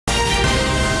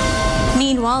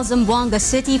Meanwhile, Zamboanga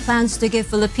City plans to give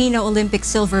Filipina Olympic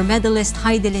silver medalist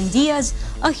Hidilyn Diaz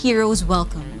a hero's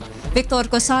welcome. Victor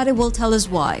Cosare will tell us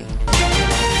why.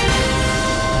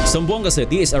 Zamboanga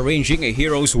City is arranging a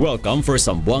hero's welcome for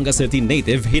Zamboanga City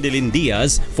native Hidilyn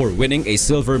Diaz for winning a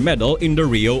silver medal in the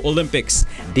Rio Olympics.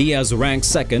 Diaz ranked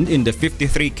second in the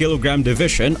 53-kilogram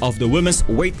division of the women's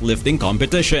weightlifting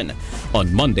competition.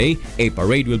 On Monday, a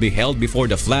parade will be held before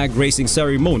the flag-raising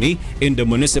ceremony in the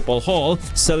Municipal Hall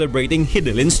celebrating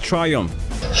Hidilyn's triumph.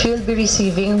 She will be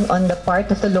receiving on the part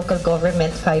of the local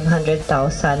government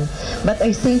 500,000, but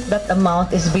I think that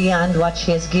amount is beyond what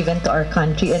she has given to our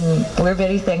country, and we're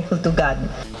very thankful to God.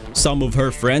 Some of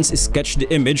her friends sketched the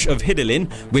image of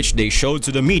Hidilyn, which they showed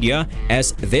to the media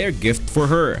as their gift for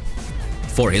her.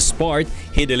 For his part,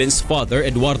 Hidilyn's father,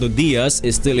 Eduardo Diaz,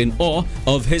 is still in awe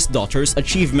of his daughter's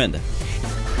achievement.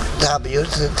 Sabi yun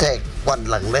sa tek, one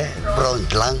lang le,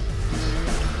 bronze lang.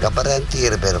 Kaparan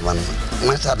tira berman,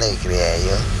 masalay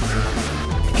kriya.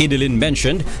 Hidilyn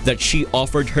mentioned that she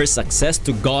offered her success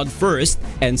to God first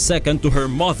and second to her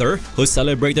mother, who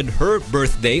celebrated her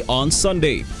birthday on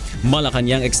Sunday.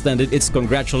 Malacanang extended its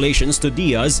congratulations to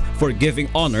Diaz for giving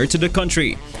honor to the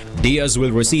country. Diaz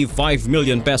will receive 5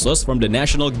 million pesos from the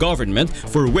national government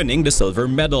for winning the silver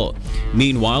medal.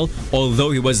 Meanwhile, although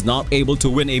he was not able to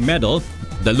win a medal,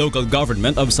 the local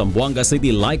government of Zamboanga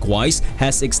City likewise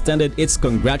has extended its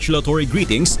congratulatory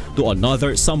greetings to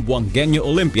another Zamboangueño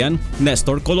Olympian,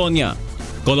 Nestor Colonia.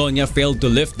 Colonia failed to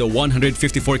lift the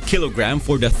 154-kilogram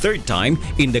for the third time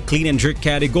in the clean and jerk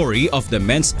category of the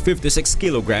men's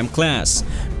 56-kilogram class.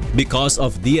 Because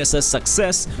of Diaz's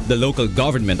success, the local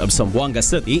government of Zamboanga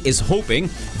City is hoping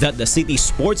that the city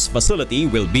sports facility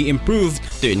will be improved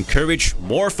to encourage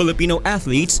more Filipino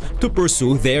athletes to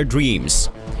pursue their dreams.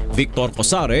 Victor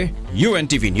Cosare,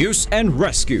 UNTV News and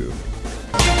Rescue.